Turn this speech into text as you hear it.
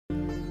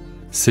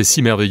C'est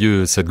si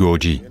merveilleux,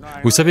 Sadhguruji.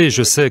 Vous savez,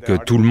 je sais que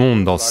tout le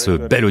monde dans ce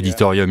bel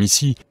auditorium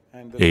ici,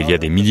 et il y a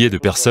des milliers de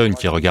personnes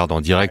qui regardent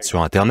en direct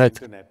sur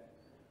Internet,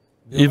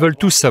 ils veulent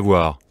tous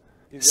savoir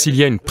s'il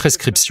y a une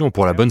prescription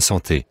pour la bonne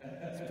santé.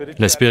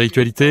 La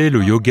spiritualité,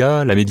 le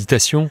yoga, la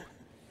méditation.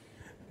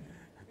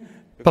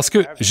 Parce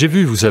que j'ai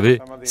vu, vous savez,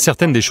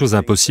 certaines des choses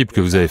impossibles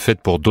que vous avez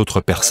faites pour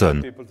d'autres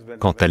personnes,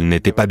 quand elles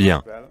n'étaient pas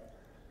bien.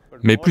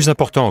 Mais plus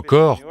important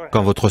encore,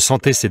 quand votre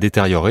santé s'est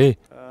détériorée,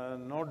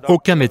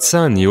 aucun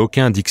médecin ni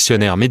aucun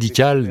dictionnaire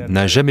médical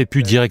n'a jamais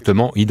pu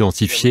directement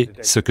identifier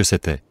ce que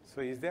c'était.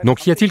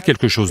 Donc y a-t-il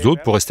quelque chose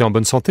d'autre pour rester en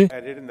bonne santé?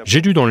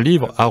 J'ai lu dans le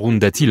livre,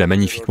 Arundhati l'a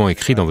magnifiquement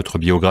écrit dans votre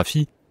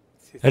biographie,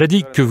 elle a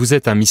dit que vous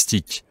êtes un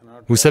mystique.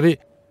 Vous savez,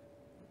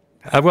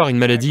 avoir une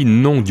maladie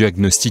non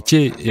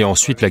diagnostiquée et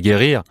ensuite la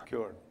guérir,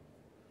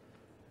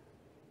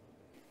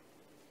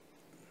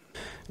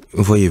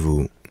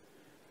 voyez-vous,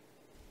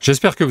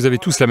 j'espère que vous avez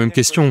tous la même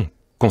question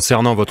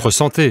concernant votre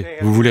santé.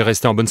 Vous voulez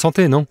rester en bonne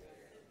santé, non?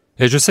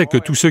 Et je sais que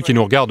tous ceux qui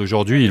nous regardent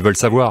aujourd'hui, ils veulent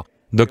savoir.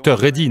 Dr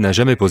Reddy n'a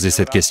jamais posé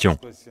cette question.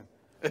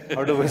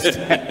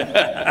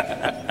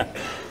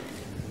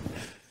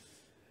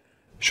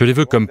 Je les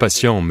veux comme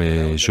patients,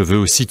 mais je veux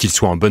aussi qu'ils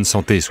soient en bonne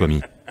santé,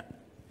 Swami.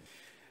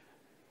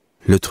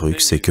 le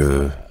truc c'est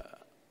que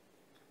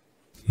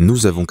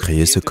nous avons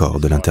créé ce corps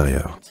de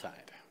l'intérieur.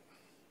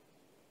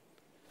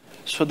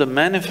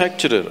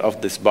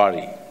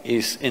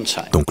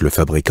 Donc le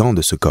fabricant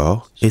de ce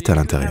corps est à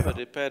l'intérieur.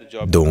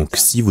 Donc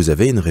si vous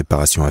avez une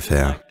réparation à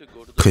faire,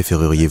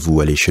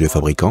 préféreriez-vous aller chez le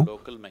fabricant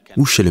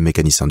ou chez le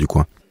mécanicien du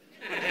coin?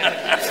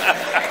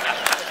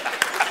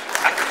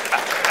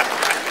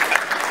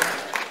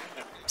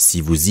 Si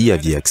vous y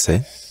aviez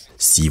accès,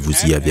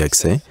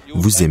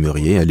 vous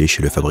aimeriez aller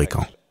chez le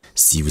fabricant.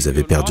 Si vous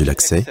avez perdu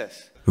l'accès,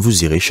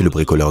 vous irez chez le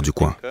bricoleur du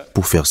coin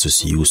pour faire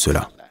ceci ou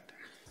cela.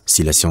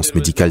 Si la science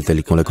médicale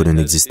telle qu'on la connaît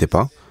n'existait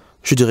pas,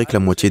 je dirais que la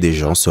moitié des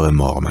gens seraient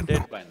morts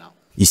maintenant,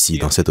 ici,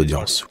 dans cette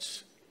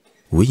audience.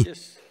 Oui.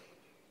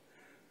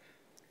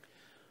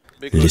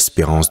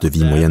 L'espérance de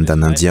vie moyenne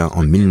d'un Indien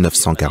en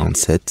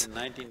 1947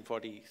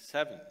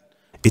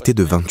 était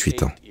de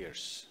 28 ans.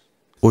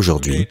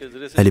 Aujourd'hui,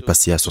 elle est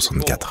passée à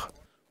 64.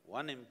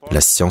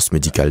 La science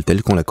médicale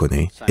telle qu'on la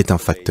connaît est un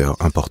facteur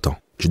important.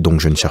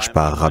 Donc je ne cherche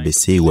pas à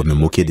rabaisser ou à me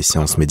moquer des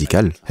sciences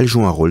médicales, elles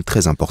jouent un rôle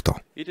très important.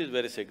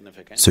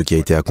 Ce qui a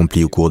été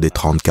accompli au cours des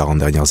 30-40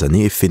 dernières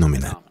années est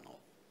phénoménal.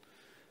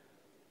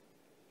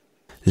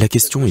 La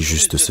question est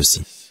juste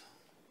ceci.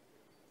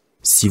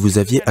 Si vous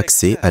aviez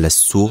accès à la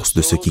source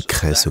de ce qui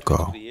crée ce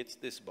corps,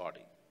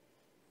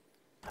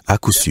 à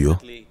coup sûr,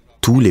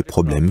 tous les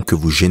problèmes que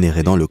vous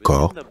générez dans le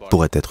corps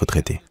pourraient être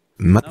traités.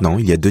 Maintenant,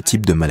 il y a deux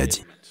types de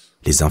maladies,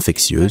 les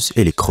infectieuses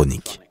et les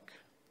chroniques.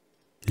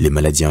 Les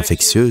maladies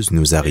infectieuses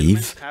nous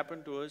arrivent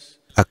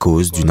à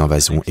cause d'une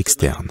invasion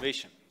externe,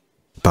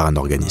 par un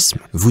organisme.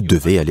 Vous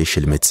devez aller chez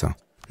le médecin.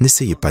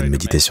 N'essayez pas de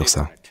méditer sur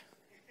ça.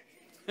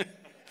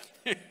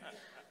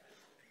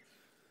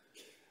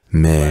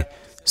 Mais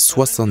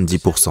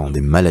 70%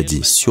 des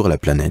maladies sur la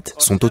planète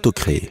sont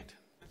autocréées.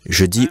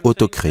 Je dis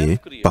autocréées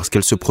parce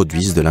qu'elles se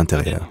produisent de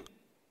l'intérieur.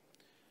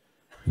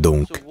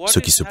 Donc, ce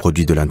qui se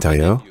produit de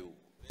l'intérieur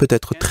peut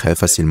être très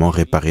facilement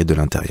réparé de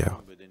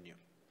l'intérieur.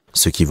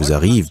 Ce qui vous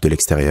arrive de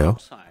l'extérieur,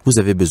 vous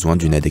avez besoin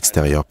d'une aide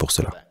extérieure pour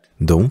cela.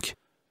 Donc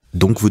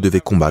vous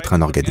devez combattre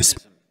un organisme.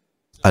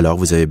 Alors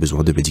vous avez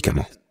besoin de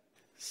médicaments.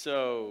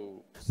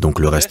 Donc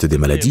le reste des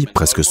maladies,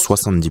 presque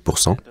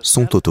 70%,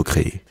 sont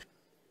autocréées.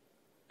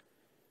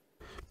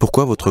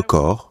 Pourquoi votre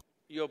corps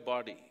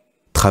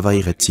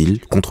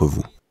travaillerait-il contre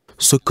vous?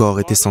 Ce corps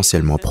est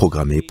essentiellement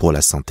programmé pour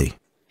la santé.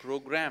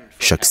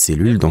 Chaque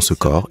cellule dans ce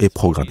corps est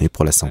programmée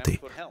pour la santé.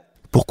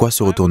 Pourquoi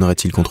se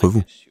retournerait-il contre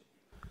vous?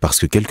 Parce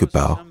que quelque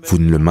part, vous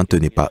ne le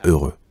maintenez pas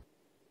heureux.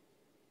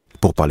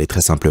 Pour parler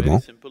très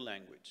simplement,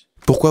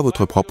 pourquoi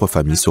votre propre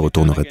famille se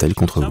retournerait-elle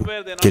contre vous?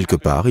 Quelque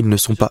part, ils ne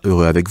sont pas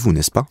heureux avec vous,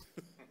 n'est-ce pas?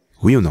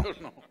 Oui ou non?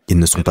 Ils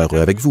ne sont pas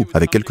heureux avec vous,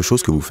 avec quelque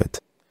chose que vous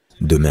faites.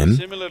 De même,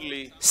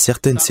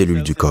 certaines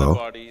cellules du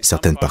corps,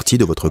 certaines parties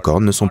de votre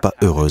corps ne sont pas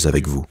heureuses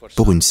avec vous,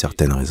 pour une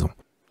certaine raison.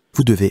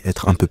 Vous devez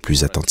être un peu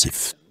plus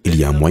attentif. Il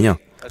y a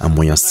un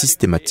moyen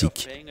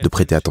systématique de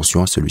prêter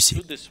attention à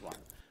celui-ci.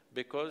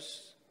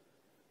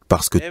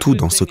 Parce que tout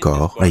dans ce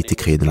corps a été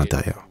créé de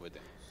l'intérieur.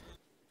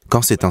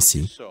 Quand c'est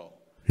ainsi,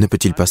 ne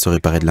peut-il pas se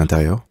réparer de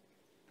l'intérieur?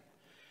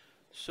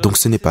 Donc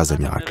ce n'est pas un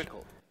miracle.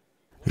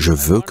 Je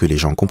veux que les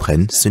gens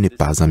comprennent, ce n'est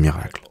pas un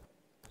miracle.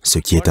 Ce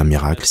qui est un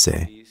miracle,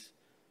 c'est...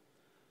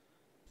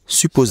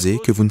 Supposez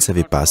que vous ne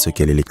savez pas ce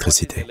qu'est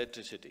l'électricité.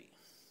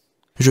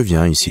 Je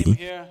viens ici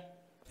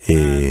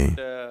et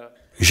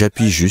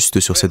j'appuie juste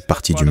sur cette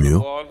partie du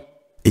mur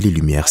et les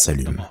lumières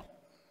s'allument.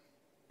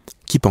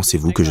 Qui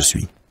pensez-vous que je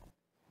suis?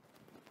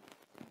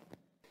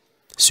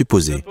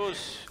 Supposez,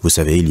 vous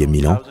savez, il y a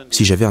 1000 ans,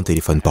 si j'avais un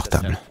téléphone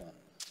portable,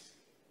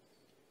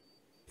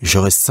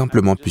 j'aurais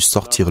simplement pu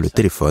sortir le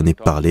téléphone et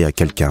parler à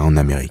quelqu'un en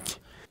Amérique.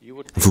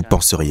 Vous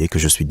penseriez que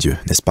je suis Dieu,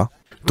 n'est-ce pas?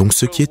 Donc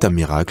ce qui est un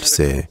miracle,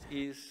 c'est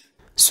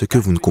ce que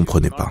vous ne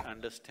comprenez pas.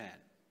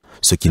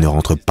 ce qui ne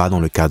rentre pas dans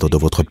le cadre de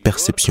votre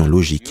perception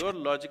logique,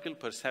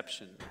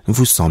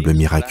 vous semble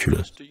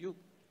miraculeux.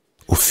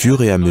 Au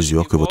fur et à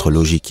mesure que votre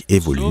logique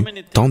évolue,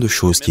 tant de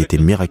choses qui étaient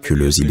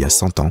miraculeuses il y a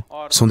 100 ans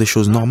sont des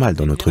choses normales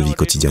dans notre vie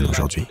quotidienne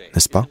aujourd'hui,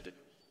 n'est-ce pas?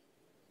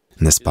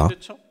 N'est-ce pas?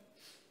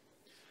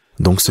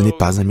 Donc ce n'est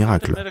pas un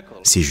miracle,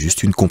 c'est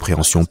juste une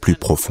compréhension plus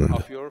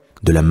profonde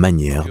de la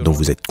manière dont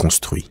vous êtes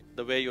construit.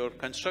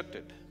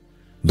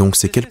 Donc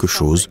c'est quelque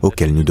chose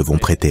auquel nous devons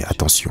prêter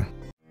attention.